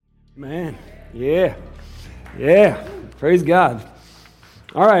Man, yeah. Praise God.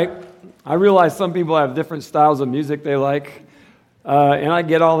 All right, I realize some people have different styles of music they like, and I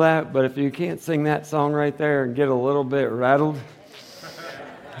get all that, but if you can't sing that song right there and get a little bit rattled,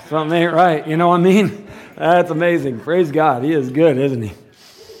 something ain't right, you know what I mean? That's amazing. Praise God. He is good, isn't he?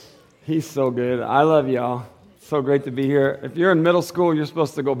 He's so good. I love y'all. It's so great to be here. If you're in middle school, you're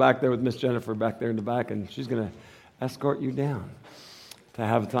supposed to go back there with Miss Jennifer back there in the back, and she's going to escort you down to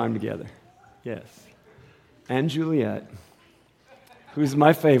have time together. Yes. And Juliet, who's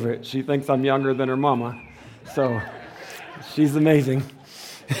my favorite. She thinks I'm younger than her mama, so she's amazing.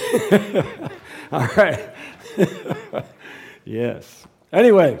 All right. Yes.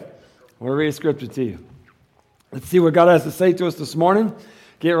 Anyway, I want to read a scripture to you. Let's see what God has to say to us this morning.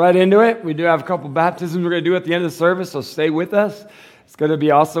 Get right into it. We do have a couple baptisms we're going to do at the end of the service, so stay with us. It's going to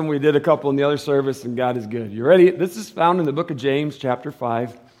be awesome. We did a couple in the other service, and God is good. You ready? This is found in the book of James, chapter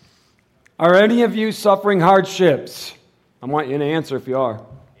 5. Are any of you suffering hardships? I want you to answer if you are.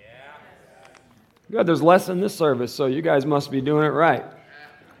 Yeah. Good. There's less in this service, so you guys must be doing it right.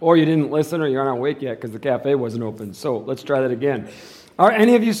 Or you didn't listen, or you aren't awake yet because the cafe wasn't open. So let's try that again. Are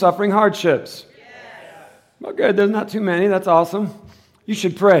any of you suffering hardships? Yes. Well, good. There's not too many. That's awesome. You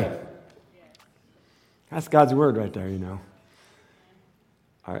should pray. That's God's word right there, you know.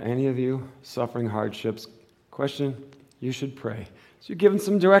 Are any of you suffering hardships? Question, you should pray. So you're given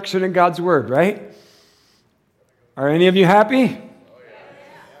some direction in God's word, right? Are any of you happy?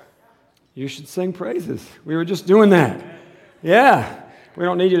 You should sing praises. We were just doing that. Yeah. We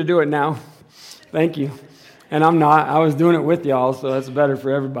don't need you to do it now. Thank you. And I'm not. I was doing it with y'all, so that's better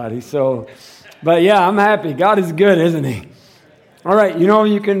for everybody. But yeah, I'm happy. God is good, isn't he? All right, you know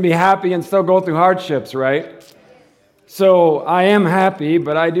you can be happy and still go through hardships, right? So I am happy,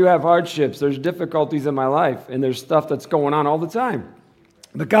 but I do have hardships. There's difficulties in my life, and there's stuff that's going on all the time.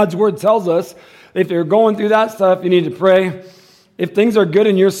 But God's word tells us if you're going through that stuff, you need to pray. If things are good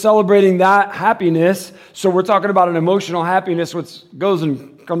and you're celebrating that happiness, so we're talking about an emotional happiness which goes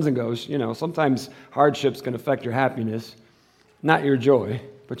and comes and goes. You know, sometimes hardships can affect your happiness, not your joy,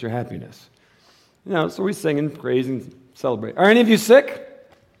 but your happiness. You know, so we sing and praise and celebrate. Are any of you sick?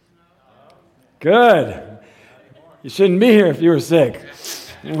 Good. You shouldn't be here if you were sick.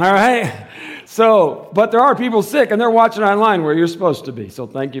 All right? But there are people sick, and they're watching online where you're supposed to be. So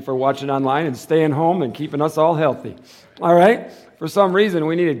thank you for watching online and staying home and keeping us all healthy. All right? For some reason,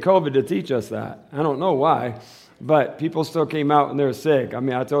 we needed COVID to teach us that. I don't know why, but people still came out and they're sick. I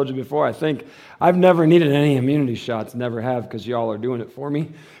mean, I told you before, I think I've never needed any immunity shots. Never have, because y'all are doing it for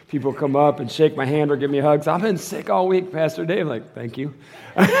me. People come up and shake my hand or give me hugs. I've been sick all week, Pastor Dave. Like, thank you.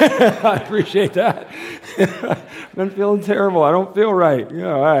 I appreciate that. I've been feeling terrible. I don't feel right.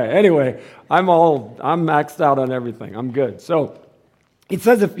 Yeah, all right. Anyway, I'm maxed out on everything. I'm good. So it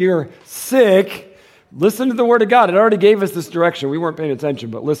says if you're sick, listen to the word of God. It already gave us this direction. We weren't paying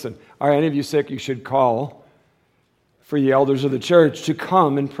attention, but listen. Are any of you sick? You should call for the elders of the church to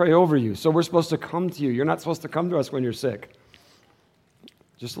come and pray over you. So we're supposed to come to you. You're not supposed to come to us when you're sick.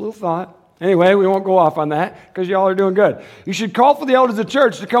 Just a little thought. Anyway, we won't go off on that because y'all are doing good. You should call for the elders of the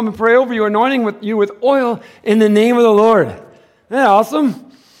church to come and pray over you, anointing you with oil in the name of the Lord. Isn't that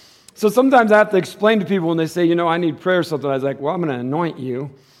awesome? So sometimes I have to explain to people when they say, I need prayer or something. I was like, well, I'm going to anoint you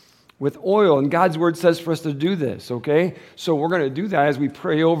with oil. And God's word says for us to do this, okay? So we're going to do that as we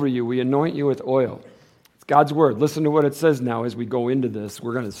pray over you. We anoint you with oil. It's God's word. Listen to what it says now as we go into this.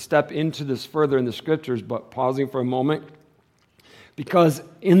 We're going to step into this further in the scriptures, but pausing for a moment. Because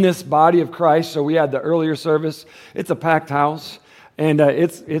in this body of Christ, so we had the earlier service, it's a packed house, and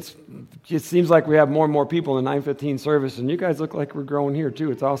it seems like we have more and more people in the 9:15 service, and you guys look like we're growing here too.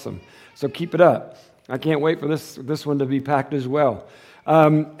 It's awesome. So keep it up. I can't wait for this one to be packed as well.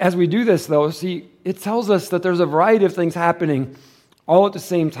 As we do this, though, see, it tells us that there's a variety of things happening all at the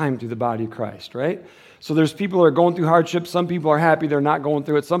same time through the body of Christ, right? So there's people who are going through hardships. Some people are happy they're not going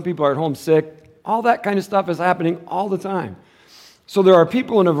through it. Some people are at home sick. All that kind of stuff is happening all the time. So there are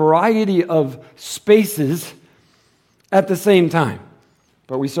people in a variety of spaces at the same time,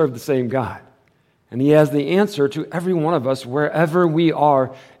 but we serve the same God. And he has the answer to every one of us wherever we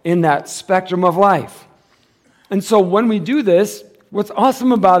are in that spectrum of life. And so when we do this, what's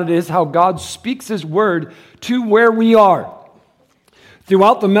awesome about it is how God speaks his word to where we are.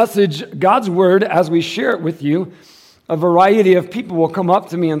 Throughout the message, God's word, as we share it with you, a variety of people will come up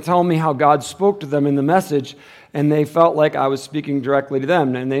to me and tell me how God spoke to them in the message, and they felt like I was speaking directly to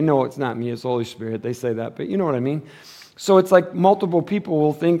them. And they know it's not me, it's the Holy Spirit. They say that, but you know what I mean. So it's like multiple people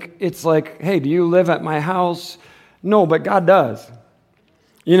will think it's like, hey, do you live at my house? No, but God does.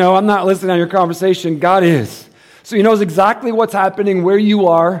 I'm not listening on your conversation. God is. So he knows exactly what's happening, where you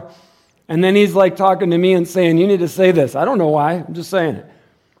are. And then he's like talking to me and saying, you need to say this. I don't know why. I'm just saying it.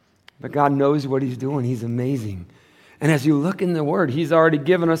 But God knows what he's doing. He's amazing. And as you look in the Word, he's already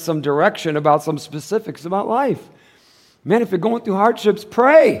given us some direction about some specifics about life. Man, if you're going through hardships,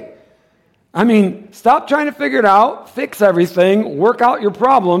 pray. I mean, stop trying to figure it out, fix everything, work out your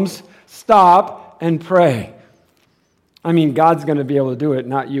problems, stop and pray. I mean, God's going to be able to do it,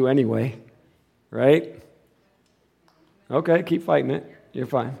 not you anyway, right? Okay, keep fighting it. You're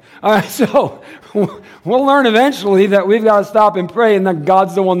fine. All right, so we'll learn eventually that we've got to stop and pray, and that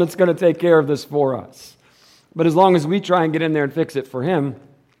God's the one that's going to take care of this for us. But as long as we try and get in there and fix it for him,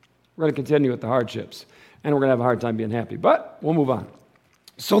 we're going to continue with the hardships, and we're going to have a hard time being happy. But we'll move on.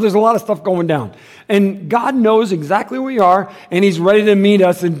 So there's a lot of stuff going down. And God knows exactly where we are, and he's ready to meet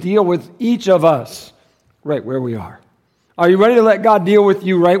us and deal with each of us right where we are. Are you ready to let God deal with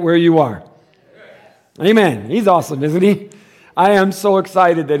you right where you are? Amen. He's awesome, isn't he? I am so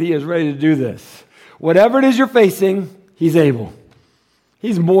excited that he is ready to do this. Whatever it is you're facing, he's able.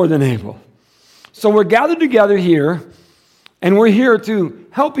 He's more than able. So we're gathered together here, and we're here to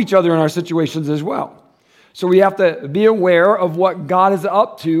help each other in our situations as well. So we have to be aware of what God is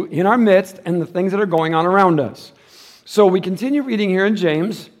up to in our midst and the things that are going on around us. So we continue reading here in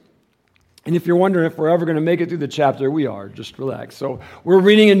James. And if you're wondering if we're ever going to make it through the chapter, we are. Just relax. So we're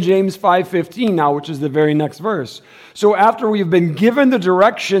reading in James 5:15 now, which is the very next verse. So after we've been given the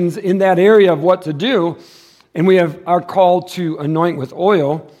directions in that area of what to do, and we are called to anoint with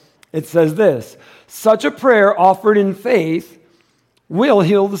oil, it says this: such a prayer offered in faith will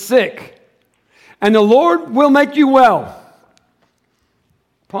heal the sick, and the Lord will make you well.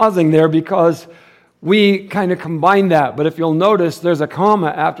 Pausing there because we kind of combine that, but if you'll notice, there's a comma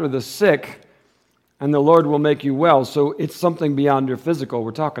after the sick, and the Lord will make you well. So it's something beyond your physical we're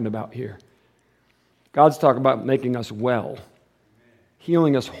talking about here. God's talking about making us well,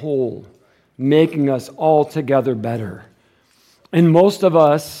 healing us whole, making us altogether better. And most of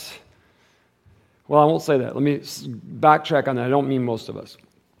us, well, I won't say that. Let me backtrack on that. I don't mean most of us.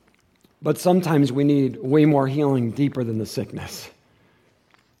 But sometimes we need way more healing deeper than the sickness.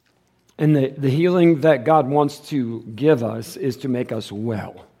 And the healing that God wants to give us is to make us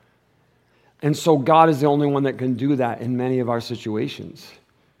well. And so God is the only one that can do that in many of our situations.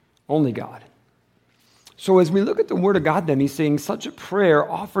 Only God. So as we look at the Word of God then, he's saying such a prayer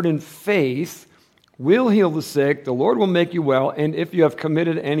offered in faith will heal the sick, the Lord will make you well, and if you have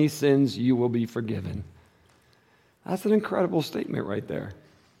committed any sins, you will be forgiven. That's an incredible statement right there.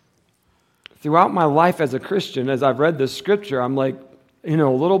 Throughout my life as a Christian, as I've read this scripture, I'm like, a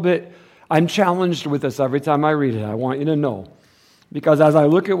little bit, I'm challenged with this every time I read it. I want you to know. Because as I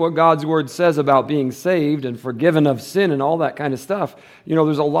look at what God's Word says about being saved and forgiven of sin and all that kind of stuff,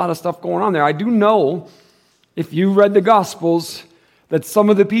 there's a lot of stuff going on there. I do know, if you read the Gospels, that some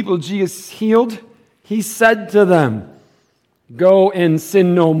of the people Jesus healed, he said to them, go and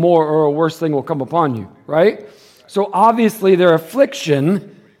sin no more or a worse thing will come upon you, right? So obviously their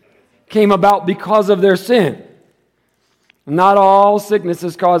affliction came about because of their sin. Not all sickness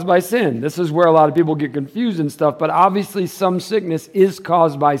is caused by sin. This is where a lot of people get confused and stuff, but obviously some sickness is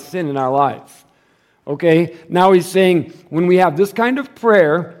caused by sin in our life. Okay? Now he's saying when we have this kind of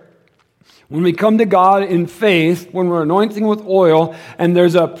prayer, when we come to God in faith, when we're anointing with oil, and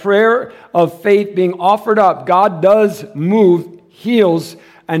there's a prayer of faith being offered up, God does move, heals,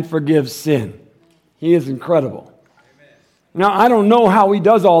 and forgives sin. He is incredible. Amen. Now, I don't know how he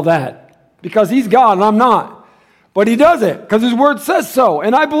does all that, because he's God and I'm not. But he does it because his word says so,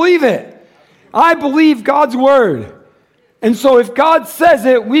 and I believe it. I believe God's word. And so if God says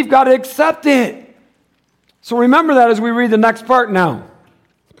it, we've got to accept it. So remember that as we read the next part now.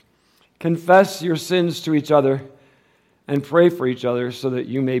 Confess your sins to each other and pray for each other so that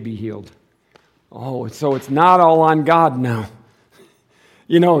you may be healed. Oh, so it's not all on God now.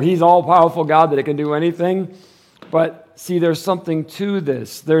 He's all-powerful God that can do anything. But see, there's something to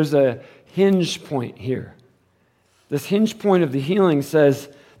this. There's a hinge point here. This hinge point of the healing says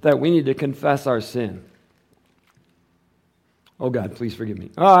that we need to confess our sin. Oh, God, please forgive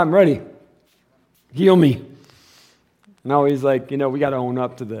me. Oh, I'm ready. Heal me. No, he's like, we got to own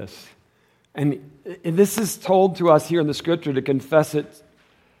up to this. And this is told to us here in the scripture to confess it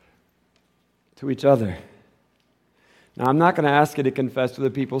to each other. Now, I'm not going to ask you to confess to the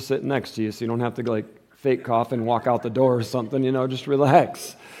people sitting next to you, so you don't have to fake cough and walk out the door or something, just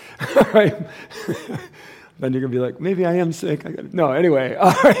relax. All right? Then you're going to be like, maybe I am sick. No, anyway.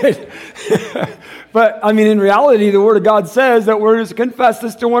 All right. But, in reality, the Word of God says that we're to confess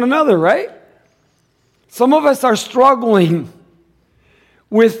this to one another, right? Some of us are struggling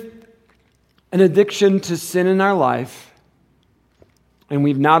with an addiction to sin in our life, and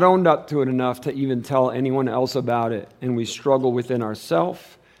we've not owned up to it enough to even tell anyone else about it, and we struggle within ourselves,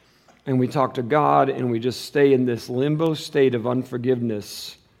 and we talk to God, and we just stay in this limbo state of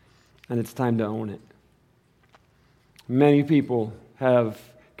unforgiveness, and it's time to own it. Many people have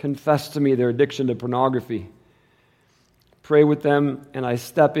confessed to me their addiction to pornography. Pray with them, and I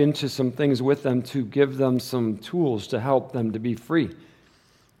step into some things with them to give them some tools to help them to be free.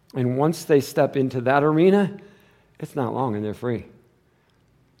 And once they step into that arena, it's not long and they're free.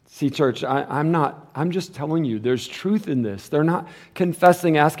 See, church, I'm just telling you, there's truth in this. They're not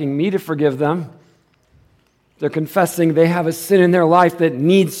confessing, asking me to forgive them. They're confessing they have a sin in their life that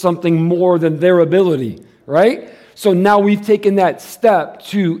needs something more than their ability, right? So now we've taken that step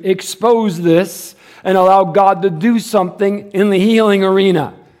to expose this and allow God to do something in the healing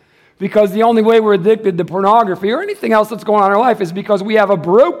arena. Because the only way we're addicted to pornography or anything else that's going on in our life is because we have a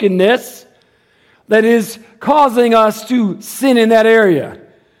brokenness that is causing us to sin in that area.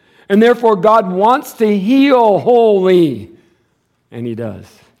 And therefore, God wants to heal wholly. And He does.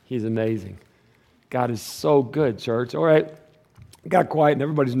 He's amazing. God is so good, church. All right. I got quiet and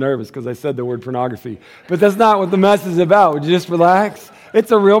everybody's nervous because I said the word pornography. But that's not what the message is about. Would you just relax?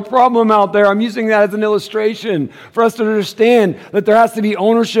 It's a real problem out there. I'm using that as an illustration for us to understand that there has to be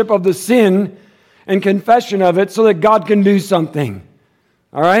ownership of the sin and confession of it so that God can do something.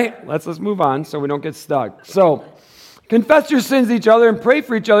 All right? Let's move on so we don't get stuck. So, confess your sins to each other and pray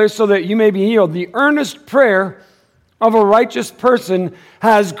for each other so that you may be healed. The earnest prayer of a righteous person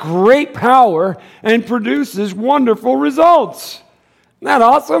has great power and produces wonderful results. Isn't that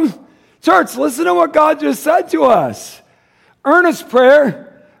awesome? Church, listen to what God just said to us. Earnest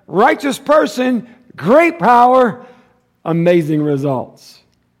prayer, righteous person, great power, amazing results.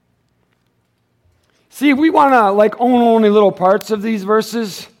 See, we want to own only little parts of these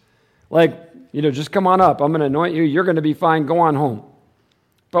verses. Just come on up. I'm going to anoint you. You're going to be fine. Go on home.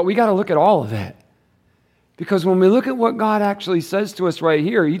 But we got to look at all of it. Because when we look at what God actually says to us right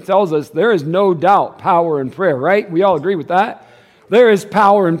here, He tells us there is no doubt power in prayer, right? We all agree with that? There is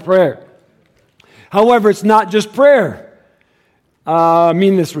power in prayer. However, it's not just prayer. I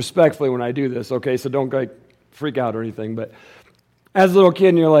mean this respectfully when I do this, okay? So don't freak out or anything. But as a little kid,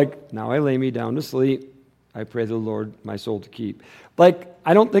 and you're like, now I lay me down to sleep. I pray the Lord my soul to keep.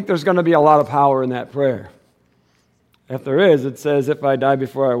 I don't think there's going to be a lot of power in that prayer. If there is, it says, if I die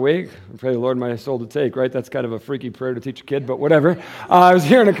before I wake, I pray the Lord my soul to take, right? That's kind of a freaky prayer to teach a kid, but whatever. I was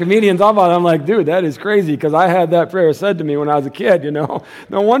hearing a comedian talk about it. I'm like, dude, that is crazy, because I had that prayer said to me when I was a kid, No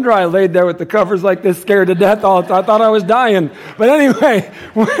wonder I laid there with the covers like this, scared to death all the time. I thought I was dying. But anyway,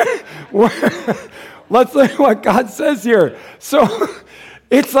 let's look at what God says here. So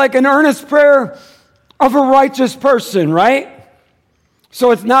it's like an earnest prayer of a righteous person, right?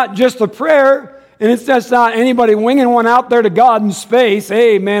 So it's not just a prayer. And it's just not anybody winging one out there to God in space.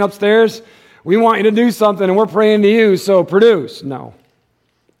 Hey, man upstairs, we want you to do something and we're praying to you, so produce. No.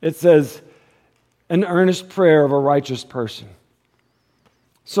 It says an earnest prayer of a righteous person.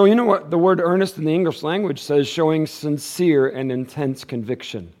 So you know what the word earnest in the English language says? Showing sincere and intense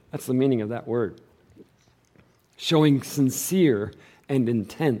conviction. That's the meaning of that word. Showing sincere and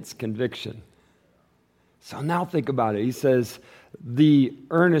intense conviction. So now think about it. He says, the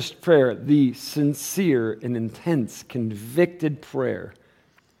earnest prayer, the sincere and intense convicted prayer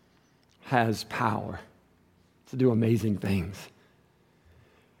has power to do amazing things.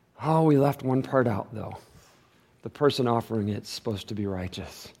 Oh, we left one part out, though. The person offering it's supposed to be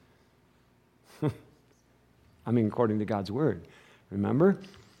righteous. According to God's word. Remember?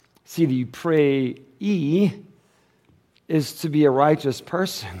 See, the prayee is to be a righteous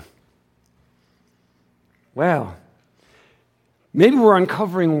person. Well, maybe we're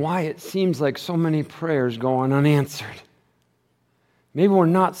uncovering why it seems like so many prayers go on unanswered. Maybe we're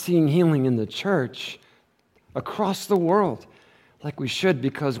not seeing healing in the church across the world like we should,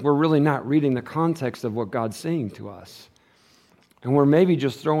 because we're really not reading the context of what God's saying to us. And we're maybe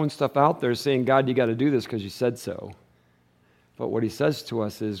just throwing stuff out there saying, God, you got to do this because you said so. But what He says to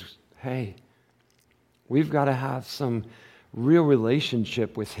us is, hey, we've got to have some real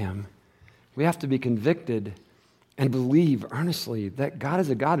relationship with Him. We have to be convicted and believe earnestly that God is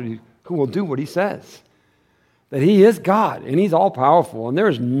a God who will do what He says. That He is God, and He's all-powerful, and there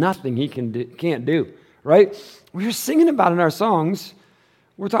is nothing He can't do, right? We're singing about it in our songs.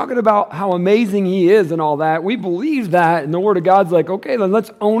 We're talking about how amazing He is and all that. We believe that, and the Word of God's like, okay, then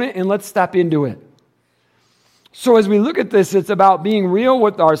let's own it and let's step into it. So as we look at this, it's about being real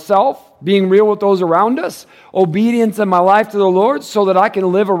with ourselves, being real with those around us, obedience in my life to the Lord so that I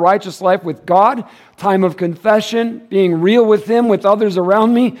can live a righteous life with God, time of confession, being real with Him, with others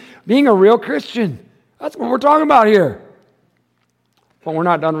around me, being a real Christian. That's what we're talking about here. But we're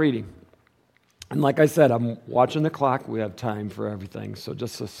not done reading. And like I said, I'm watching the clock. We have time for everything. So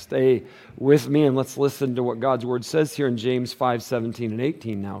just to stay with me and let's listen to what God's Word says here in James 5:17 and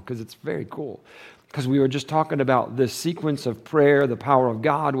 18 now, because it's very cool. Because we were just talking about this sequence of prayer, the power of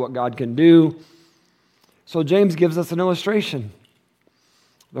God, what God can do. So James gives us an illustration.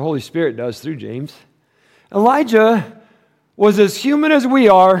 The Holy Spirit does through James. Elijah was as human as we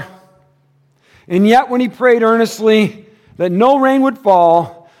are, and yet when he prayed earnestly that no rain would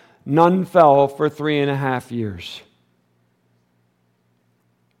fall, none fell for 3.5 years.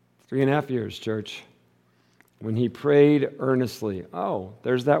 3.5 years, church. When he prayed earnestly. Oh,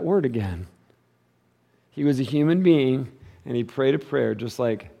 there's that word again. He was a human being, and he prayed a prayer just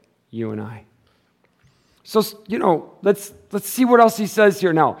like you and I. So, let's see what else he says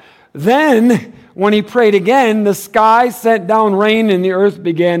here now. Then, when he prayed again, the sky sent down rain, and the earth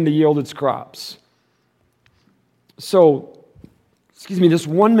began to yield its crops. So, this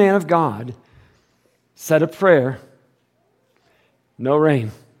one man of God said a prayer, no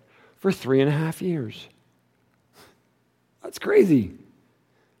rain, for 3.5 years. That's crazy.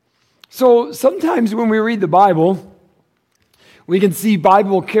 So sometimes when we read the Bible, we can see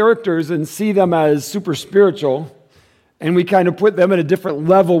Bible characters and see them as super spiritual, and we kind of put them at a different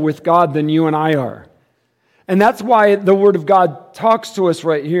level with God than you and I are. And that's why the Word of God talks to us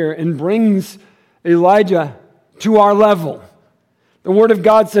right here and brings Elijah to our level. The Word of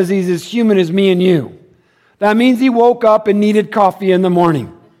God says he's as human as me and you. That means he woke up and needed coffee in the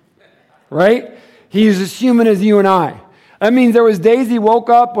morning, right? He's as human as you and I. That means there was days he woke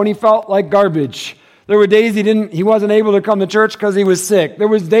up when he felt like garbage. There were days he wasn't able to come to church because he was sick. There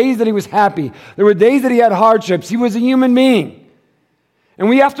was days that he was happy. There were days that he had hardships. He was a human being. And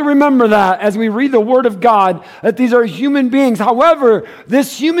we have to remember that as we read the Word of God, that these are human beings. However,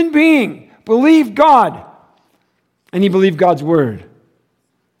 this human being believed God, and he believed God's Word.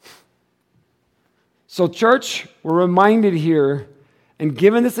 So church, we're reminded here and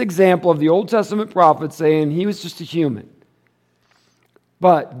given this example of the Old Testament prophet saying he was just a human.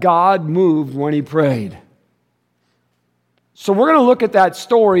 But God moved when he prayed. So we're going to look at that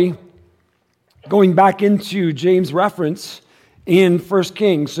story going back into James' reference in 1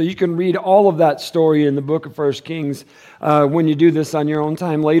 Kings. So you can read all of that story in the book of 1 Kings when you do this on your own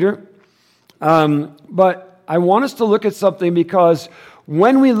time later. But I want us to look at something because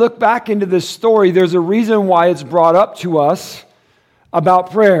when we look back into this story, there's a reason why it's brought up to us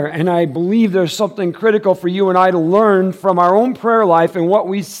about prayer. And I believe there's something critical for you and I to learn from our own prayer life and what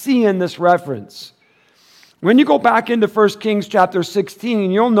we see in this reference. When you go back into 1 Kings chapter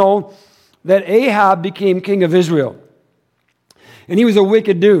 16, you'll know that Ahab became king of Israel. And he was a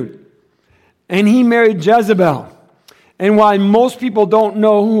wicked dude. And he married Jezebel. And while most people don't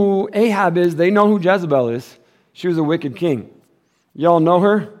know who Ahab is, they know who Jezebel is. She was a wicked king. Y'all know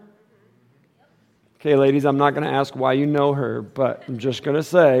her? Okay, ladies, I'm not going to ask why you know her, but I'm just going to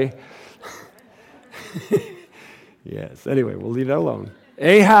say, yes, anyway, we'll leave that alone.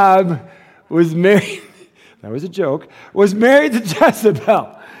 Ahab was married, that was a joke, was married to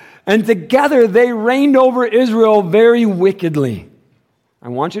Jezebel, and together they reigned over Israel very wickedly. I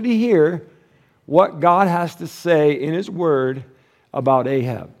want you to hear what God has to say in His Word about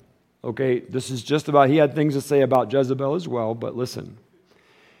Ahab. Okay, this is just about, he had things to say about Jezebel as well, but listen.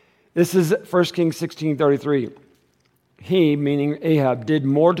 This is 1 Kings 16:33. He, meaning Ahab, did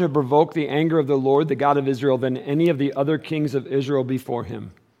more to provoke the anger of the Lord, the God of Israel, than any of the other kings of Israel before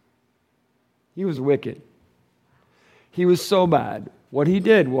him. He was wicked. He was so bad. What he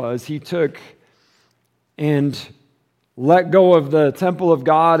did was he took and let go of the temple of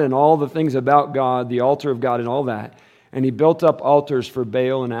God and all the things about God, the altar of God and all that, and he built up altars for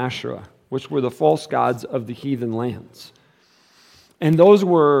Baal and Asherah, which were the false gods of the heathen lands. And those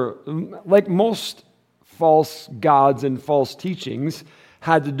were, like most false gods and false teachings,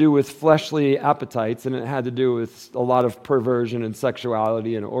 had to do with fleshly appetites, and it had to do with a lot of perversion and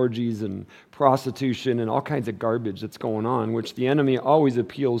sexuality and orgies and prostitution and all kinds of garbage that's going on, which the enemy always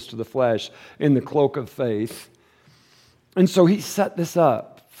appeals to the flesh in the cloak of faith. And so he set this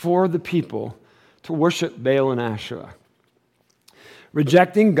up for the people to worship Baal and Asherah,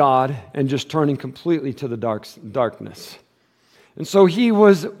 rejecting God and just turning completely to the darkness. And so he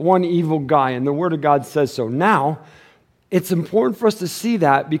was one evil guy, and the Word of God says so. Now, it's important for us to see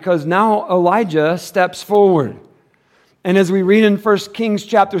that because now Elijah steps forward. And as we read in 1 Kings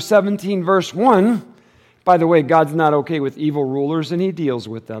chapter 17, verse 1, By the way, God's not okay with evil rulers, and he deals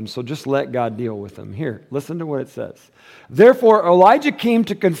with them, so just let God deal with them. Here, listen to what it says. Therefore, Elijah came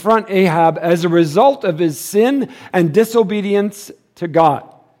to confront Ahab as a result of his sin and disobedience to God.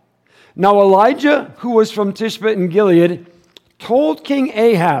 Now Elijah, who was from Tishbe in Gilead, told King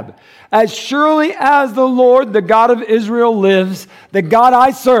Ahab, as surely as the Lord, the God of Israel, lives, the God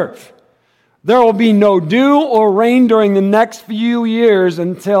I serve, there will be no dew or rain during the next few years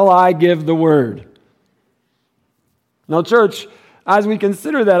until I give the word. Now, church, as we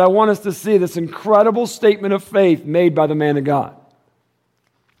consider that, I want us to see this incredible statement of faith made by the man of God.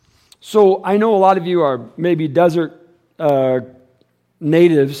 So I know a lot of you are maybe desert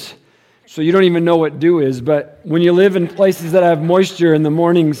natives, so you don't even know what dew is, but when you live in places that have moisture in the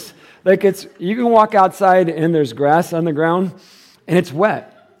mornings, you can walk outside and there's grass on the ground and it's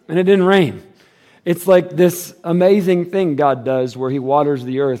wet and it didn't rain. It's like this amazing thing God does where he waters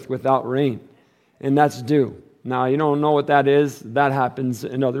the earth without rain, and that's dew. Now, you don't know what that is. That happens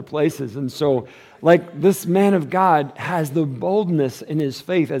in other places. And so, like, this man of God has the boldness in his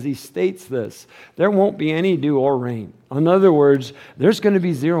faith as he states this. There won't be any dew or rain. In other words, there's going to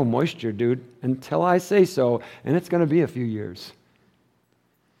be zero moisture, dude, until I say so, and it's going to be a few years.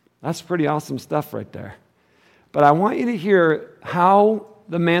 That's pretty awesome stuff right there. But I want you to hear how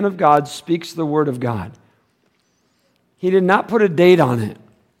the man of God speaks the word of God. He did not put a date on it.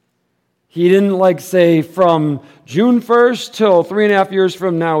 He didn't say from June 1st till 3.5 years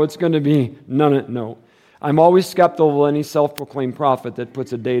from now it's going to be no. I'm always skeptical of any self-proclaimed prophet that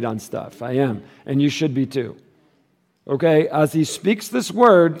puts a date on stuff. I am, and you should be too. Okay, as he speaks this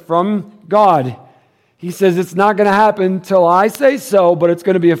word from God, he says it's not going to happen till I say so, but it's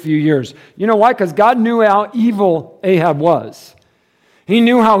going to be a few years. You know why? Because God knew how evil Ahab was. He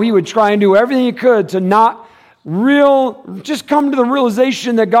knew how he would try and do everything he could to not just come to the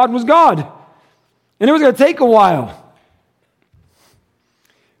realization that God was God. And it was going to take a while.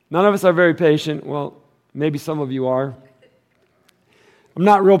 None of us are very patient. Well, maybe some of you are. I'm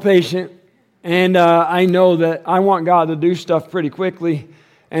not real patient. And I know that I want God to do stuff pretty quickly.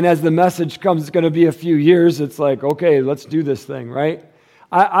 And as the message comes, it's going to be a few years. It's like, okay, let's do this thing, right?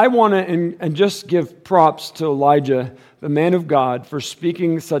 I want to and just give props to Elijah, the man of God, for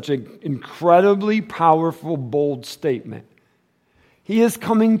speaking such an incredibly powerful, bold statement. He is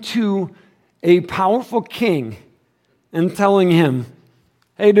coming to a powerful king and telling him,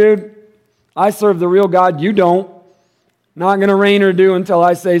 hey, dude, I serve the real God. You don't. Not going to rain or dew until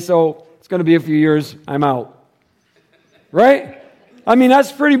I say so. It's going to be a few years. I'm out. Right? I mean,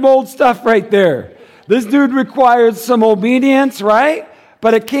 that's pretty bold stuff right there. This dude required some obedience, right?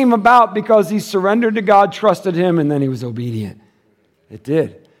 But it came about because he surrendered to God, trusted him, and then he was obedient. It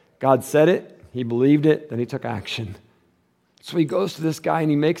did. God said it, he believed it, then he took action. So he goes to this guy and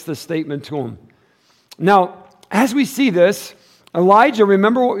he makes this statement to him. Now, as we see this, Elijah,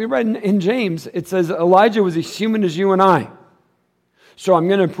 remember what we read in James? It says Elijah was as human as you and I. So I'm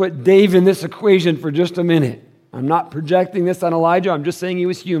going to put Dave in this equation for just a minute. I'm not projecting this on Elijah, I'm just saying he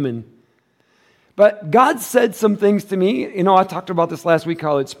was human. But God said some things to me. You know, I talked about this last week,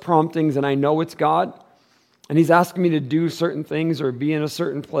 how it's promptings, and I know it's God. And he's asking me to do certain things or be in a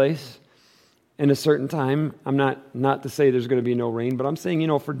certain place in a certain time. I'm not to say there's going to be no rain, but I'm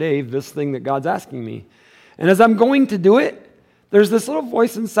saying, for Dave, this thing that God's asking me. And as I'm going to do it, there's this little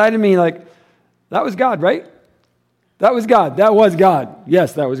voice inside of me like, that was God, right? That was God. That was God.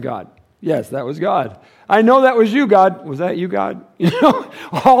 Yes, that was God. Yes, that was God. I know that was you, God. Was that you, God?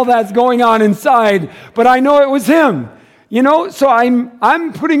 All that's going on inside, but I know it was him. So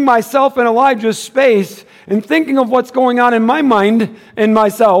I'm putting myself in Elijah's space and thinking of what's going on in my mind and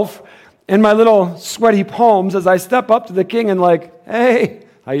myself and my little sweaty palms as I step up to the king and hey,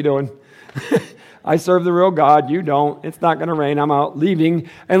 how you doing? I serve the real God. You don't. It's not going to rain. I'm out leaving.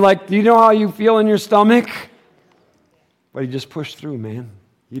 And do you know how you feel in your stomach? But he just pushed through, man.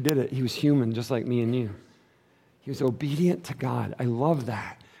 He did it. He was human, just like me and you. He was obedient to God. I love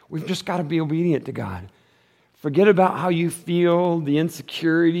that. We've just got to be obedient to God. Forget about how you feel, the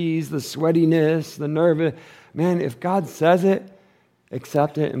insecurities, the sweatiness, the nervous. Man, if God says it,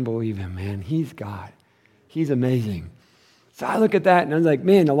 accept it and believe him, man. He's God. He's amazing. So I look at that and I was like,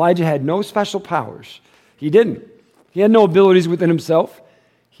 man, Elijah had no special powers. He didn't. He had no abilities within himself.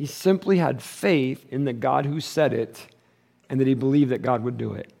 He simply had faith in the God who said it, and that he believed that God would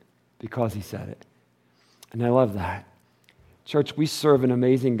do it because he said it. And I love that. Church, we serve an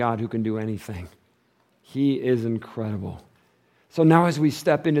amazing God who can do anything. He is incredible. So now as we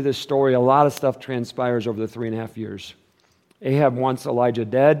step into this story, a lot of stuff transpires over the 3.5 years. Ahab wants Elijah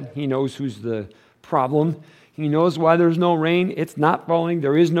dead. He knows who's the problem. He knows why there's no rain. It's not falling.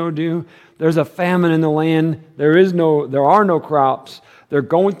 There is no dew. There's a famine in the land. There are no crops. They're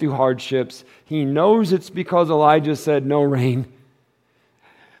going through hardships. He knows it's because Elijah said no rain.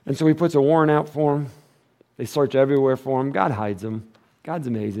 And so he puts a warrant out for him. They search everywhere for him. God hides him. God's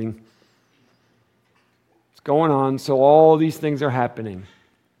amazing. It's going on. So all these things are happening.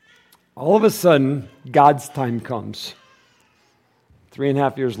 All of a sudden, God's time comes.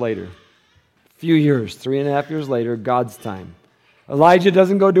 3.5 years later. Few years, 3.5 years later, God's time. Elijah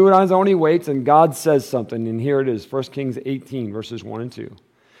doesn't go do it on his own. He waits, and God says something. And here it is, 1 Kings 18, verses 1 and 2.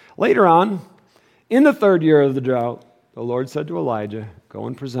 Later on, in the 3rd year of the drought, the Lord said to Elijah, go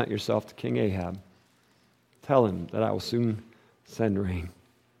and present yourself to King Ahab. Tell him that I will soon send rain.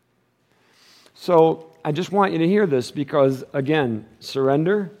 So I just want you to hear this because, again,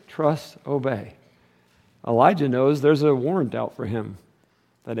 surrender, trust, obey. Elijah knows there's a warrant out for him,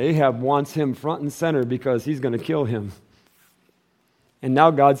 that Ahab wants him front and center because he's going to kill him. And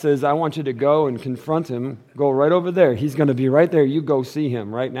now God says, I want you to go and confront him. Go right over there. He's going to be right there. You go see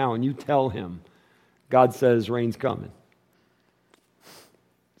him right now and you tell him. God says rain's coming.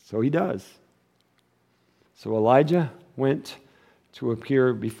 So he does. So Elijah went to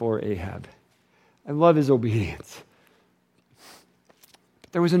appear before Ahab. I love his obedience.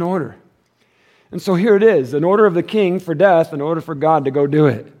 But there was an order. And so here it is, an order of the king for death, an order for God to go do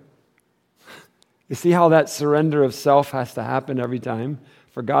it. You see how that surrender of self has to happen every time?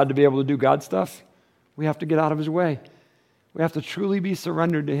 For God to be able to do God stuff, we have to get out of his way. We have to truly be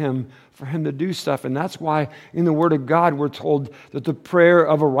surrendered to him for him to do stuff. And that's why in the Word of God we're told that the prayer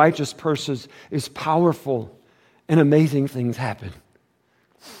of a righteous person is powerful and amazing things happen.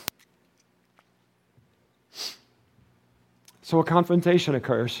 So a confrontation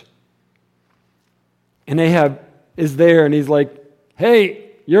occurs. And Ahab is there and he's like,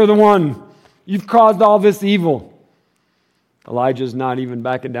 hey, you're the one. You've caused all this evil. Elijah's not even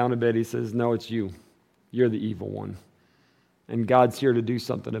backing down a bit. He says, no, it's you. You're the evil one. And God's here to do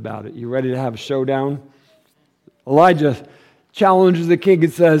something about it. You ready to have a showdown? Elijah challenges the king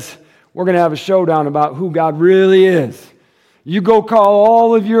and says, we're going to have a showdown about who God really is. You go call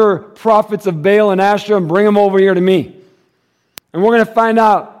all of your prophets of Baal and Asherah and bring them over here to me. And we're going to find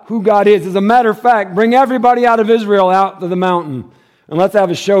out who God is. As a matter of fact, bring everybody out of Israel out to the mountain. And let's have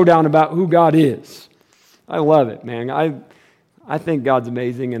a showdown about who God is. I love it, man. I think God's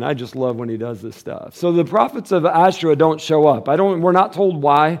amazing, and I just love when he does this stuff. So the prophets of Asherah don't show up. We're not told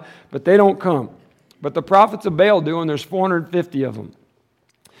why, but they don't come. But the prophets of Baal do, and there's 450 of them.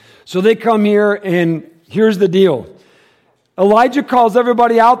 So they come here, and here's the deal. Elijah calls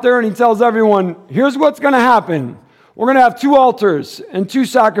everybody out there, and he tells everyone, here's what's going to happen. We're going to have 2 altars and 2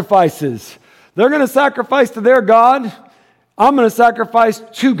 sacrifices. They're going to sacrifice to their God. I'm going to sacrifice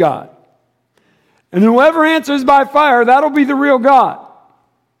to God. And whoever answers by fire, that'll be the real God.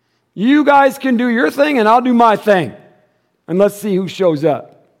 You guys can do your thing and I'll do my thing. And let's see who shows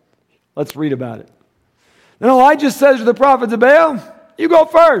up. Let's read about it. Then Elijah says to the prophets of Baal, you go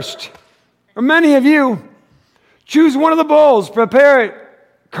first. Or many of you, choose one of the bulls, prepare it,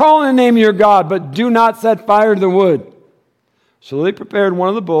 call in the name of your God, but do not set fire to the wood. So they prepared one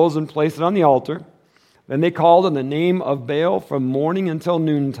of the bulls and placed it on the altar. Then they called in the name of Baal from morning until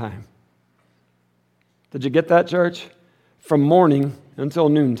noontime. Did you get that, church? From morning until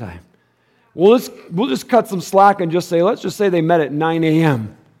noontime. We'll just cut some slack and let's just say they met at 9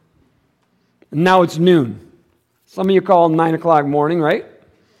 a.m. And now it's noon. Some of you call 9 o'clock morning, right?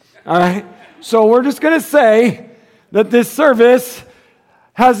 All right. So we're just going to say that this service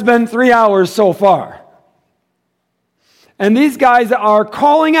has been 3 hours so far. And these guys are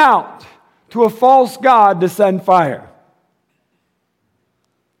calling out to a false god to send fire.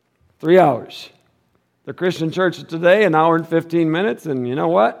 3 hours. The Christian church today, 1 hour and 15 minutes, and you know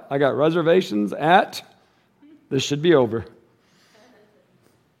what? I got reservations this should be over.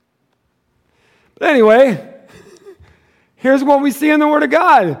 But anyway, here's what we see in the Word of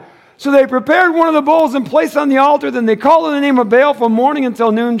God. So they prepared one of the bulls and placed on the altar. Then they called in the name of Baal from morning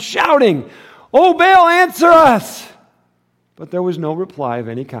until noon, shouting, "O Baal, answer us!" But there was no reply of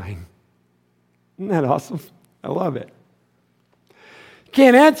any kind. Isn't that awesome? I love it.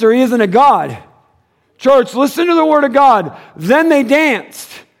 Can't answer. He isn't a God. Church, listen to the Word of God. Then they danced,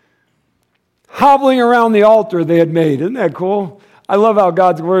 hobbling around the altar they had made. Isn't that cool? I love how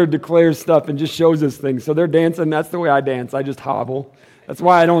God's Word declares stuff and just shows us things. So they're dancing. That's the way I dance. I just hobble. That's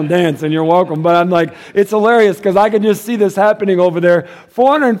why I don't dance, and you're welcome. But I'm like, it's hilarious because I can just see this happening over there.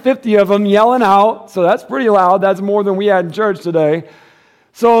 450 of them yelling out. So that's pretty loud. That's more than we had in church today.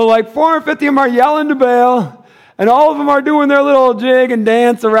 So like 450 of them are yelling to Baal. And all of them are doing their little jig and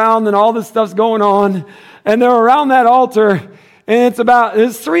dance around, and all this stuff's going on. And they're around that altar, and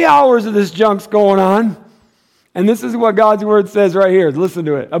it's 3 hours of this junk's going on. And this is what God's word says right here. Listen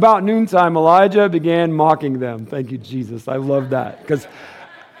to it. About noontime, Elijah began mocking them. Thank you, Jesus. I love that, because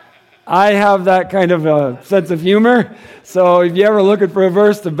I have that kind of a sense of humor. So if you're ever looking for a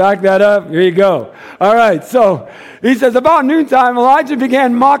verse to back that up, here you go. All right, so he says, about noontime, Elijah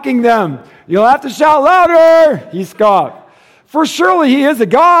began mocking them. You'll have to shout louder, he scoffed. For surely he is a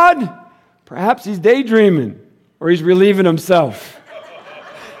god. Perhaps he's daydreaming, or he's relieving himself.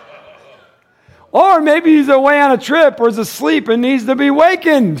 Or maybe he's away on a trip or is asleep and needs to be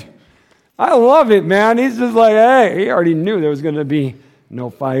wakened. I love it, man. He's just like, hey, he already knew there was going to be no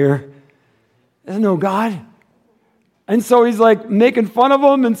fire. There's no God. And so he's like making fun of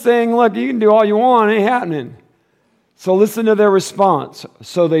them and saying, look, you can do all you want. It ain't happening. So listen to their response.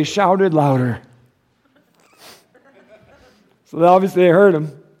 So they shouted louder. So obviously they heard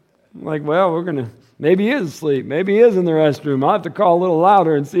him. I'm like, well, maybe he is asleep. Maybe he is in the restroom. I'll have to call a little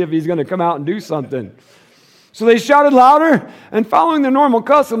louder and see if he's going to come out and do something. So they shouted louder, and following their normal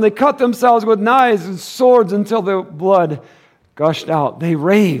custom, they cut themselves with knives and swords until the blood gushed out. They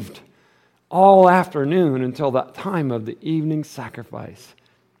raved all afternoon until the time of the evening sacrifice.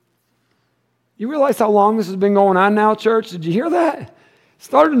 You realize how long this has been going on now, church? Did you hear that? It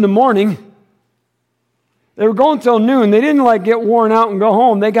started in the morning. They were going till noon. They didn't get worn out and go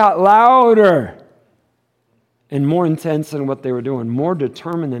home. They got louder and more intense in what they were doing, more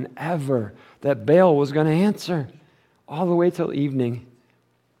determined than ever that Baal was going to answer all the way till evening.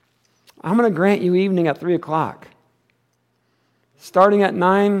 I'm going to grant you evening at 3 o'clock. Starting at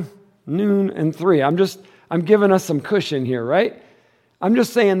 9, noon, and 3. I'm giving us some cushion here, right? I'm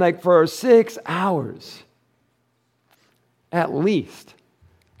just saying for 6 hours at least.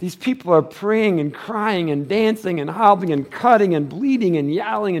 These people are praying and crying and dancing and hobbling and cutting and bleeding and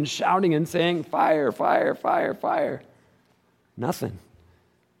yelling and shouting and saying, fire, fire, fire, fire. Nothing.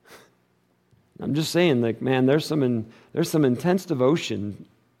 I'm just saying, man, there's some intense devotion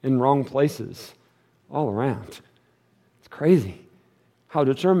in wrong places all around. It's crazy how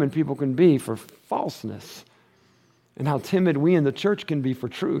determined people can be for falseness and how timid we in the church can be for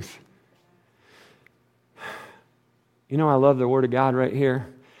truth. You know, I love the Word of God right here.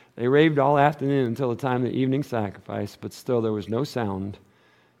 They raved all afternoon until the time of the evening sacrifice, but still there was no sound,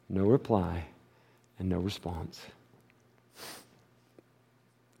 no reply, and no response.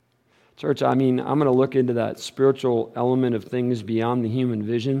 Church, I'm going to look into that spiritual element of things beyond the human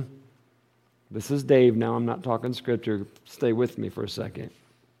vision. This is Dave now. I'm not talking scripture. Stay with me for a second.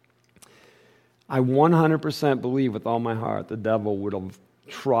 I 100% believe with all my heart the devil would have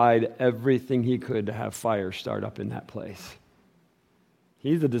tried everything he could to have fire start up in that place.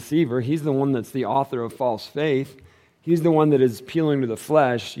 He's the deceiver. He's the one that's the author of false faith. He's the one that is appealing to the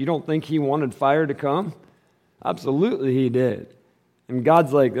flesh. You don't think he wanted fire to come? Absolutely he did. And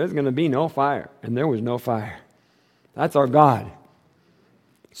God's like, there's going to be no fire. And there was no fire. That's our God.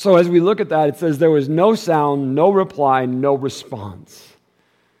 So as we look at that, it says there was no sound, no reply, no response.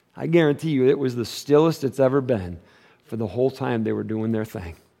 I guarantee you it was the stillest it's ever been for the whole time they were doing their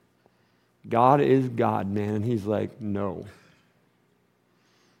thing. God is God, man. And he's like, no.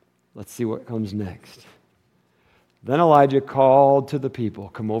 Let's see what comes next. Then Elijah called to the people,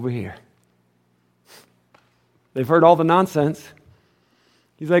 come over here. They've heard all the nonsense.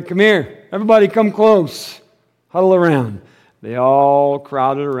 He's like, come here. Everybody come close. Huddle around. They all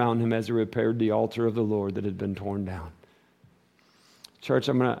crowded around him as he repaired the altar of the Lord that had been torn down. Church,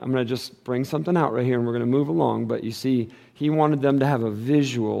 I'm gonna just bring something out right here, and we're going to move along. But you see, he wanted them to have a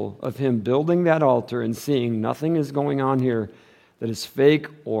visual of him building that altar and seeing nothing is going on here that is fake,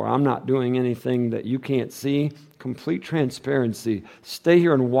 or I'm not doing anything that you can't see. Complete transparency. Stay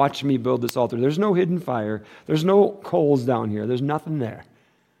here and watch me build this altar. There's no hidden fire. There's no coals down here. There's nothing there.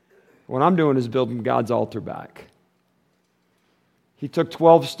 What I'm doing is building God's altar back. He took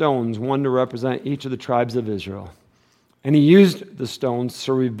 12 stones, one to represent each of the tribes of Israel. And he used the stones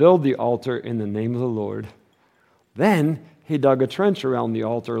to rebuild the altar in the name of the Lord. Then he dug a trench around the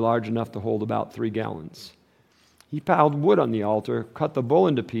altar large enough to hold about 3 gallons. He piled wood on the altar, cut the bull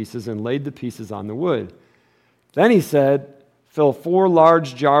into pieces, and laid the pieces on the wood. Then he said, fill 4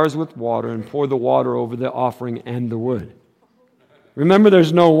 large jars with water and pour the water over the offering and the wood. Remember,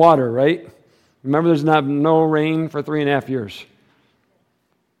 there's no water, right? Remember, there's no rain for 3.5 years.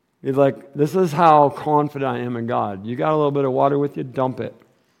 He's like, this is how confident I am in God. You got a little bit of water with you? Dump it.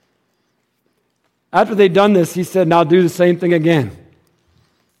 After they'd done this, he said, now do the same thing again.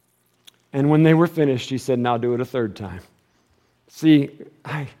 And when they were finished, he said, now do it a 3rd time. See,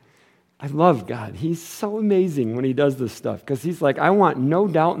 I love God. He's so amazing when he does this stuff because he's like, I want no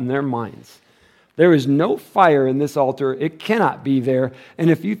doubt in their minds. There is no fire in this altar. It cannot be there.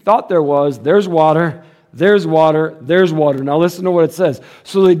 And if you thought there was, there's water, there's water, there's water. Now listen to what it says.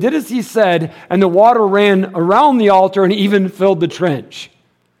 So they did as he said, and the water ran around the altar and even filled the trench.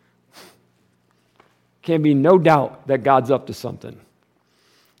 Can be no doubt that God's up to something.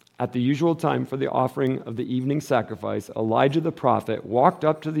 At the usual time for the offering of the evening sacrifice, Elijah the prophet walked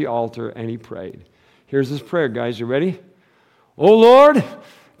up to the altar and he prayed. Here's his prayer, guys. You ready? O Lord,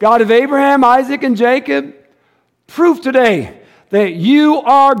 God of Abraham, Isaac, and Jacob, prove today that you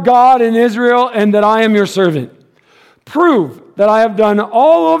are God in Israel and that I am your servant. Prove that I have done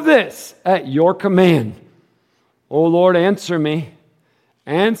all of this at your command. O Lord, answer me.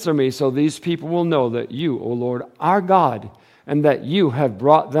 Answer me so these people will know that you, O Lord, are God and that you have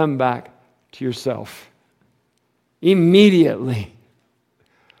brought them back to yourself. Immediately,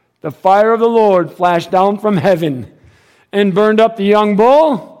 the fire of the Lord flashed down from heaven and burned up the young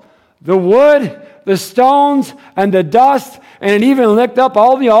bull, the wood, the stones, and the dust, and it even licked up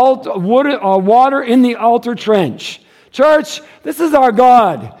all the water in the altar trench. Church, this is our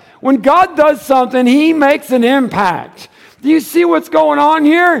God. When God does something, he makes an impact. Do you see what's going on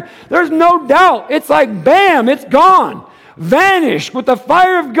here? There's no doubt. It's like, bam, it's gone. Vanished with the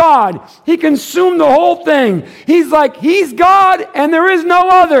fire of God. He consumed the whole thing. He's like, he's God and there is no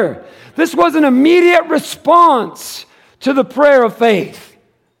other. This was an immediate response to the prayer of faith.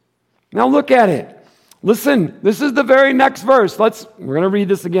 Now look at it. Listen, this is the very next verse. We're going to read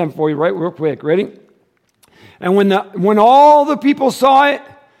this again for you right real quick. Ready? And when all the people saw it,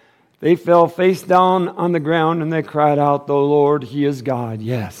 they fell face down on the ground and they cried out, the Lord, he is God.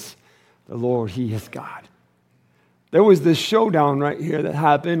 Yes, the Lord, he is God. There was this showdown right here that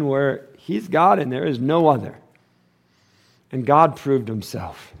happened where he's God and there is no other. And God proved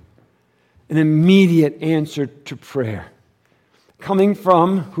himself. An immediate answer to prayer. Coming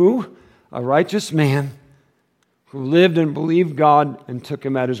from who? A righteous man who lived and believed God and took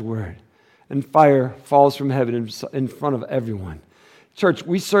him at his word. And fire falls from heaven in front of everyone. Church,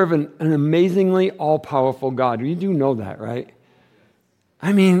 we serve an amazingly all-powerful God. You do know that, right?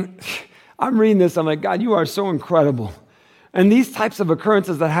 I mean, I'm reading this, I'm like, God, you are so incredible. And these types of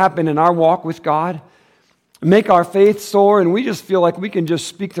occurrences that happen in our walk with God make our faith soar, and we just feel like we can just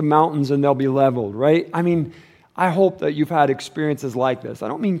speak to mountains and they'll be leveled, right? I mean, I hope that you've had experiences like this. I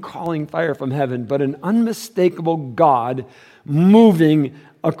don't mean calling fire from heaven, but an unmistakable God moving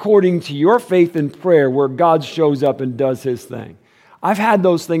according to your faith and prayer where God shows up and does his thing. I've had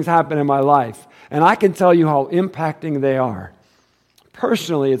those things happen in my life, and I can tell you how impacting they are.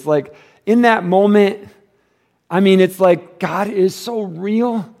 Personally, it's like in that moment, I mean, it's like God is so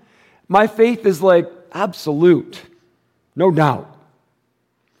real. My faith is like absolute, no doubt.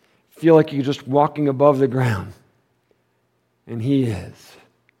 Feel like you're just walking above the ground, and he is.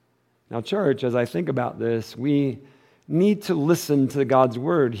 Now, church, as I think about this, we need to listen to God's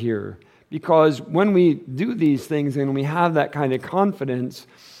word here. Because when we do these things and we have that kind of confidence,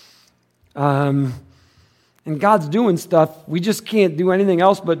 and God's doing stuff, we just can't do anything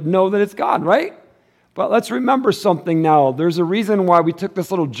else but know that it's God, right? But let's remember something now. There's a reason why we took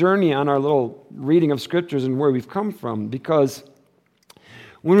this little journey on our little reading of scriptures and where we've come from. Because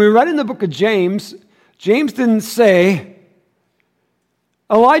when we read in the book of James, James didn't say,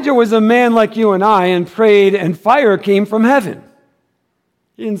 Elijah was a man like you and I and prayed and fire came from heaven.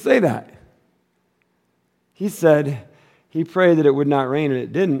 He didn't say that. He said he prayed that it would not rain, and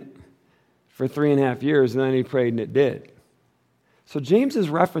it didn't for 3.5 years, and then he prayed, and it did. So James is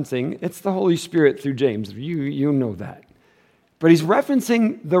referencing, it's the Holy Spirit through James. You know that. But he's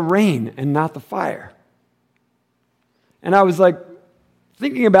referencing the rain and not the fire. And I was like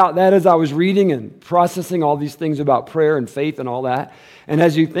thinking about that as I was reading and processing all these things about prayer and faith and all that. And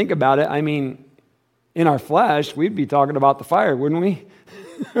as you think about it, I mean, in our flesh, we'd be talking about the fire, wouldn't we?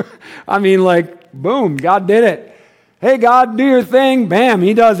 I mean, like, boom, God did it. Hey, God, do your thing. Bam,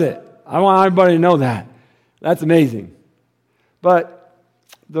 he does it. I want everybody to know that. That's amazing. But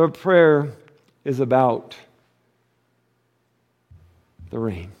the prayer is about the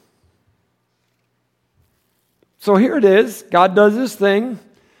rain. So here it is. God does this thing.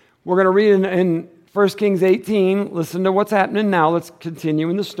 We're going to read in 1 Kings 18. Listen to what's happening now. Let's continue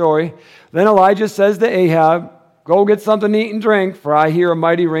in the story. Then Elijah says to Ahab, go get something to eat and drink, for I hear a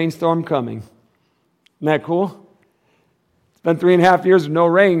mighty rainstorm coming. Isn't that cool? It's been 3.5 years with no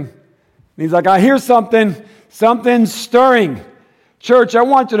rain. And he's like, I hear something. Something's stirring. Church, I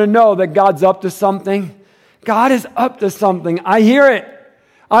want you to know that God's up to something. God is up to something. I hear it.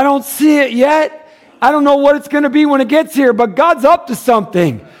 I don't see it yet. I don't know what it's going to be when it gets here, but God's up to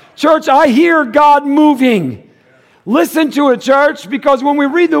something. Church, I hear God moving. Listen to it, church, because when we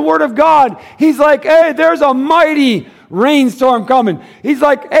read the Word of God, He's like, hey, there's a mighty rainstorm coming. He's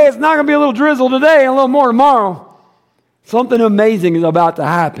like, hey, it's not going to be a little drizzle today and a little more tomorrow. Something amazing is about to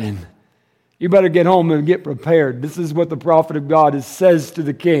happen. You better get home and get prepared. This is what the prophet of God says to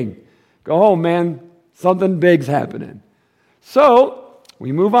the king. Go home, man. Something big's happening. So,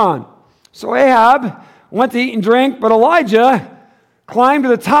 we move on. So Ahab went to eat and drink, but Elijah climbed to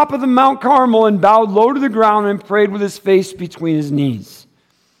the top of the Mount Carmel and bowed low to the ground and prayed with his face between his knees.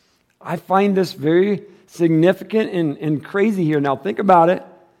 I find this very significant and crazy here. Now think about it.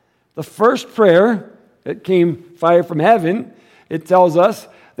 The first prayer, it came fire from heaven. It tells us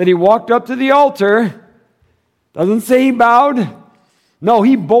that he walked up to the altar. Doesn't say he bowed. No,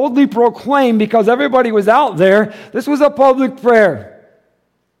 he boldly proclaimed because everybody was out there. This was a public prayer.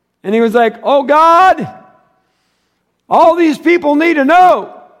 And he was like, oh God, all these people need to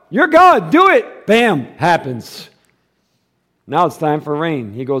know. You're God, do it. Bam, happens. Now it's time for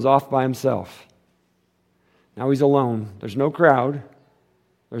rain. He goes off by himself. Now he's alone. There's no crowd.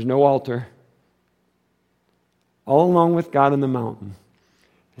 There's no altar. All alone with God in the mountain.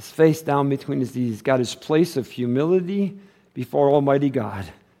 His face down between his knees. He's got his place of humility before Almighty God.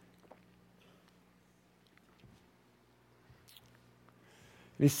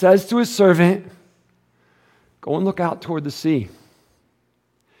 He says to his servant, go and look out toward the sea.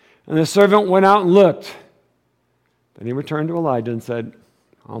 And the servant went out and looked. Then he returned to Elijah and said,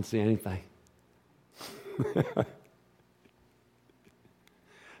 I don't see anything.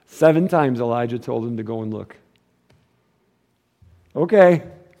 7 times Elijah told him to go and look. Okay.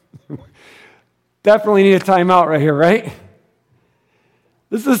 Definitely need a timeout right here, right?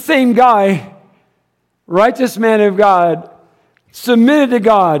 This is the same guy, righteous man of God, submitted to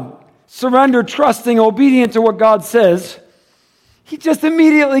God, surrendered, trusting, obedient to what God says. He just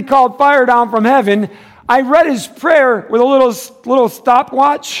immediately called fire down from heaven. I read his prayer with a little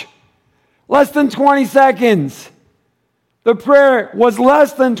stopwatch. Less than 20 seconds. The prayer was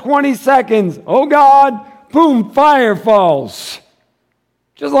less than 20 seconds. Oh God, boom, fire falls.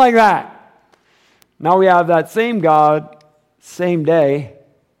 Just like that. Now we have that same God, same day,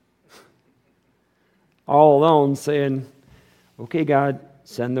 all alone saying, okay, God,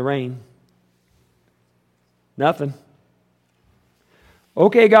 send the rain. Nothing.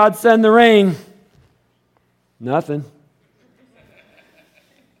 Okay, God, send the rain. Nothing.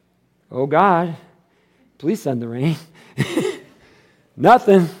 Oh, God, please send the rain.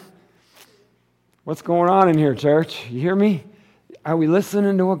 Nothing. What's going on in here, church? You hear me? Are we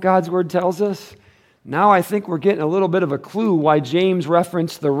listening to what God's Word tells us? Now I think we're getting a little bit of a clue why James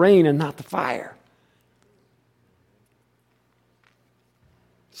referenced the rain and not the fire.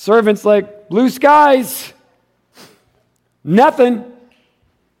 Servants like, blue skies. Nothing.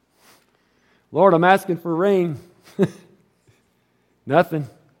 Lord, I'm asking for rain. Nothing.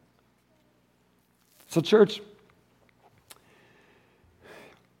 So church,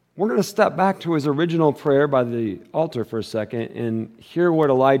 we're going to step back to his original prayer by the altar for a second and hear what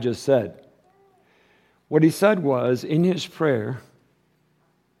Elijah said. What he said was, in his prayer,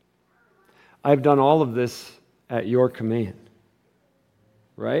 I've done all of this at your command.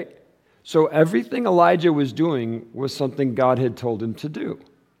 Right? So everything Elijah was doing was something God had told him to do.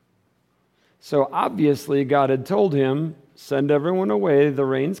 So obviously God had told him, send everyone away, the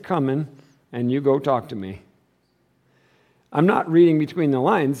rain's coming, and you go talk to me. I'm not reading between the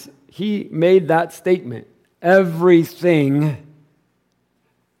lines. He made that statement. Everything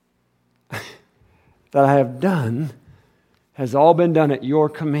that I have done has all been done at your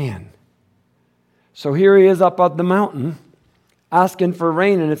command. So here he is up on the mountain asking for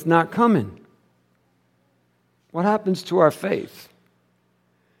rain and it's not coming. What happens to our faith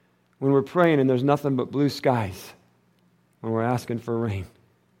when we're praying and there's nothing but blue skies when we're asking for rain?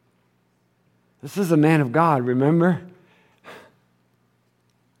 This is a man of God, remember?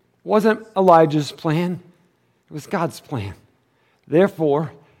 It wasn't Elijah's plan. It was God's plan.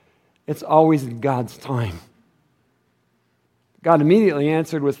 Therefore, it's always in God's time. God immediately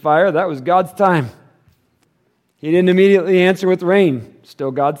answered with fire. That was God's time. He didn't immediately answer with rain. Still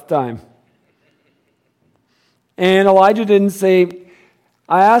God's time. And Elijah didn't say,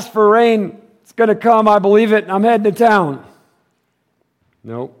 I asked for rain. It's going to come. I believe it. I'm heading to town.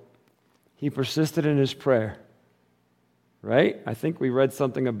 Nope. He persisted in his prayer. Right? I think we read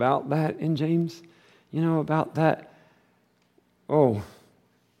something about that in James. You know, about that,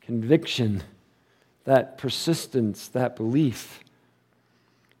 conviction, that persistence, that belief.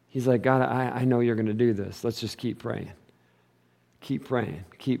 He's like, God, I know you're going to do this. Let's just keep praying. Keep praying.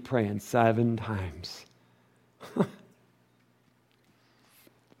 Keep praying 7 times.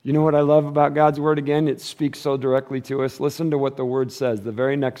 You know what I love about God's word again? It speaks so directly to us. Listen to what the word says, the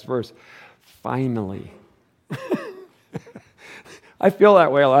very next verse. Finally. I feel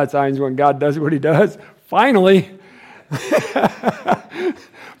that way a lot of times when God does what he does. Finally.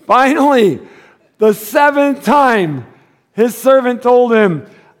 Finally. The seventh time, his servant told him,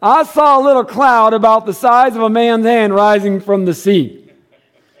 I saw a little cloud about the size of a man's hand rising from the sea.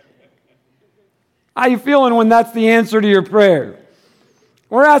 How you feeling when that's the answer to your prayer?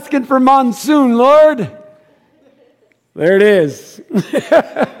 We're asking for monsoon, Lord. There it is.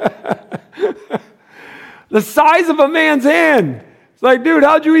 The size of a man's hand. It's like, dude,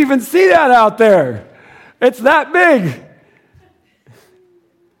 how'd you even see that out there? It's that big.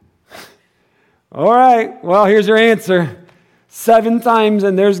 All right, well, here's your answer. 7 times,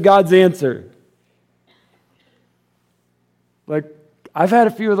 and there's God's answer. Like, I've had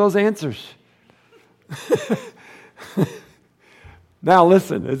a few of those answers. Now,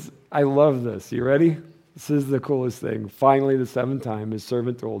 listen, I love this. You ready? This is the coolest thing. Finally, the 7th time, his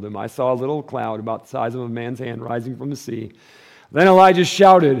servant told him, I saw a little cloud about the size of a man's hand rising from the sea. Then Elijah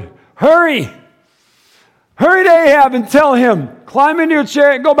shouted, Hurry! Hurry to Ahab and tell him, climb into your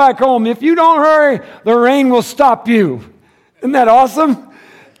chariot and go back home. If you don't hurry, the rain will stop you. Isn't that awesome?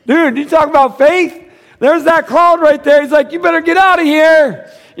 Dude, you talk about faith? There's that cloud right there. He's like, you better get out of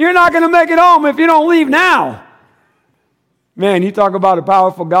here. You're not going to make it home if you don't leave now. Man, you talk about a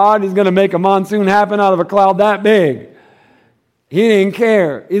powerful God. He's going to make a monsoon happen out of a cloud that big. He didn't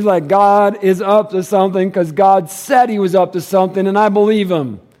care. He's like, God is up to something because God said he was up to something, and I believe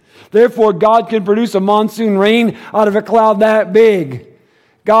him. Therefore, God can produce a monsoon rain out of a cloud that big.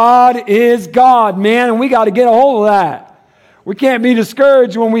 God is God, man, and we got to get a hold of that. We can't be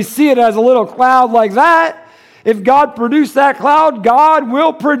discouraged when we see it as a little cloud like that. If God produced that cloud, God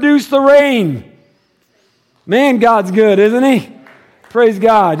will produce the rain. Man, God's good, isn't he? Praise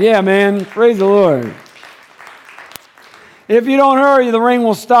God. Yeah, man. Praise the Lord. If you don't hurry, the rain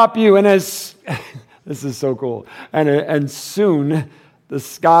will stop you. And this is so cool. And soon the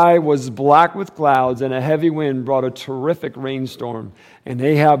sky was black with clouds, and a heavy wind brought a terrific rainstorm. And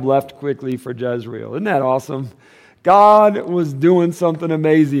Ahab left quickly for Jezreel. Isn't that awesome? God was doing something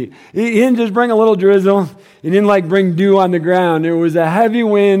amazing. He didn't just bring a little drizzle. He didn't bring dew on the ground. It was a heavy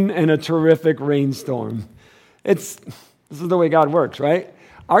wind and a terrific rainstorm. This is the way God works, right?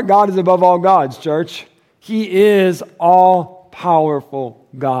 Our God is above all gods, church. He is all-powerful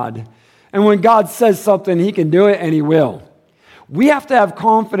God. And when God says something, he can do it, and he will. We have to have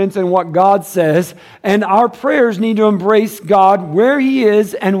confidence in what God says, and our prayers need to embrace God where he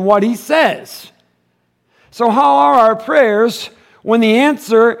is and what he says. So how are our prayers when the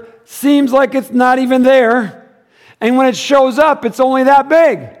answer seems like it's not even there, and when it shows up, it's only that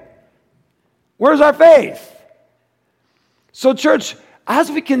big? Where's our faith? So, church,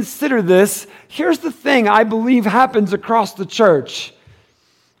 as we consider this, here's the thing I believe happens across the church.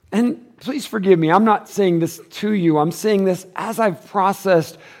 And please forgive me, I'm not saying this to you. I'm saying this as I've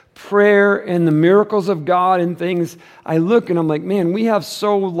processed prayer and the miracles of God and things. I look and I'm like, man, we have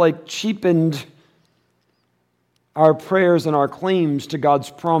so cheapened our prayers and our claims to God's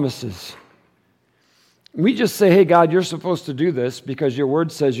promises. We just say, hey, God, you're supposed to do this because your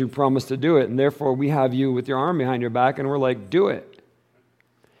word says you promised to do it, and therefore we have you with your arm behind your back, and we're like, do it.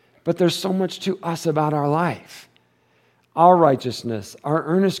 But there's so much to us about our life, our righteousness, our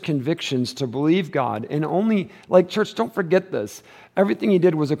earnest convictions to believe God, and only, church, don't forget this. Everything he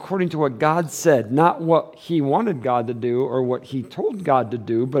did was according to what God said, not what he wanted God to do or what he told God to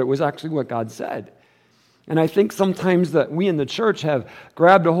do, but it was actually what God said. And I think sometimes that we in the church have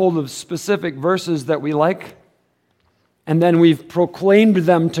grabbed a hold of specific verses that we like, and then we've proclaimed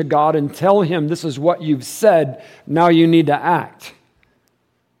them to God and tell him, this is what you've said, now you need to act.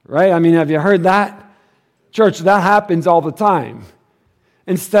 Right? I mean, have you heard that? Church, that happens all the time.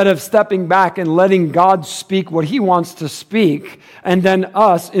 Instead of stepping back and letting God speak what he wants to speak, and then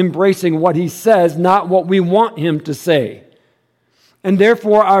us embracing what he says, not what we want him to say. And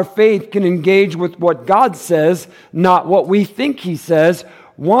therefore, our faith can engage with what God says, not what we think he says,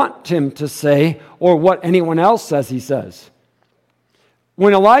 want him to say, or what anyone else says he says.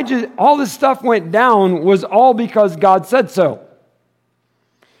 When Elijah, all this stuff went down was all because God said so.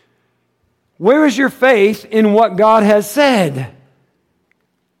 Where is your faith in what God has said?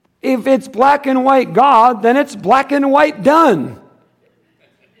 If it's black and white God, then it's black and white done.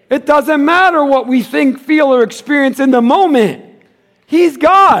 It doesn't matter what we think, feel, or experience in the moment. He's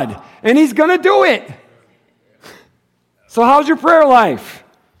God, and he's going to do it. So how's your prayer life?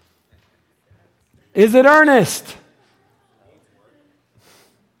 Is it earnest?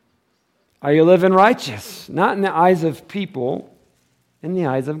 Are you living righteous? Not in the eyes of people, in the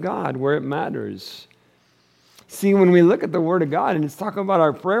eyes of God where it matters. See, when we look at the Word of God and it's talking about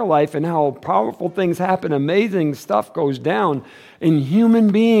our prayer life and how powerful things happen, amazing stuff goes down in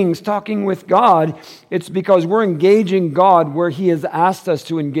human beings talking with God, it's because we're engaging God where He has asked us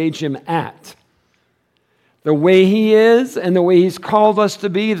to engage Him at. The way He is and the way He's called us to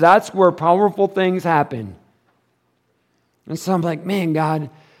be, that's where powerful things happen. And so I'm like, man, God,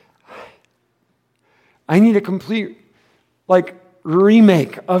 I need a complete,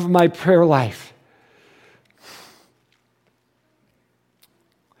 remake of my prayer life.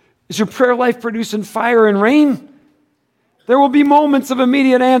 Is your prayer life producing fire and rain? There will be moments of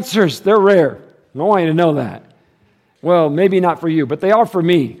immediate answers. They're rare. I want you to know that. Well, maybe not for you, but they are for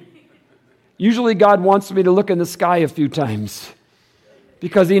me. Usually God wants me to look in the sky a few times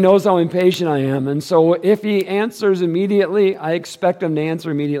because He knows how impatient I am. And so if He answers immediately, I expect Him to answer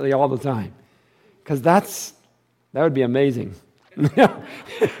immediately all the time because that would be amazing.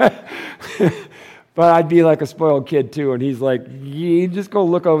 But I'd be like a spoiled kid too, and He's like, you just go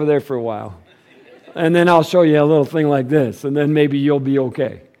look over there for a while. And then I'll show you a little thing like this, and then maybe you'll be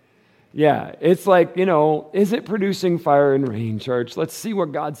okay. Yeah, it's like, is it producing fire and rain, church? Let's see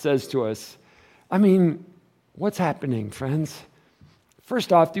what God says to us. I mean, what's happening, friends?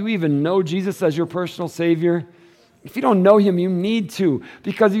 First off, do you even know Jesus as your personal Savior? If you don't know Him, you need to,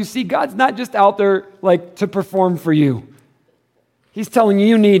 because you see, God's not just out there to perform for you. He's telling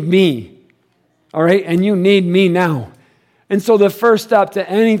you need me. All right, and you need me now. And so the first step to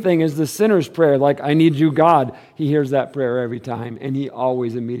anything is the sinner's prayer, I need you, God. He hears that prayer every time, and He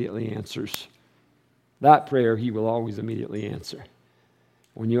always immediately answers. That prayer He will always immediately answer.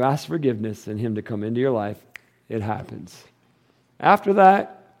 When you ask forgiveness and Him to come into your life, it happens. After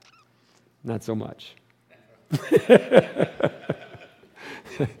that, not so much.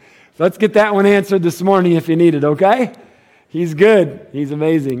 Let's get that one answered this morning if you need it, okay? He's good. He's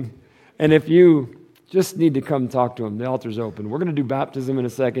amazing. And if you just need to come talk to Him, the altar's open. We're going to do baptism in a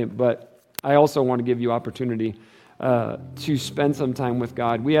second, but I also want to give you opportunity to spend some time with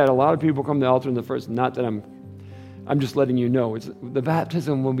God. We had a lot of people come to the altar in the first, not that I'm just letting you know, the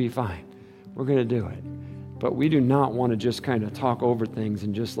baptism will be fine. We're going to do it. But we do not want to just kind of talk over things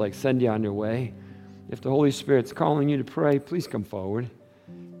and just send you on your way. If the Holy Spirit's calling you to pray, please come forward.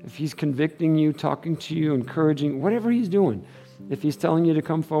 If He's convicting you, talking to you, encouraging, whatever He's doing, if He's telling you to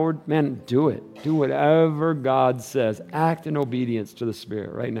come forward, man, do it. Do whatever God says. Act in obedience to the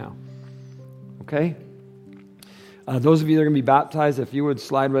Spirit right now. Okay? Those of you that are going to be baptized, if you would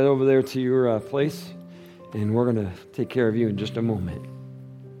slide right over there to your place, and we're going to take care of you in just a moment.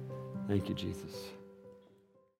 Thank you, Jesus.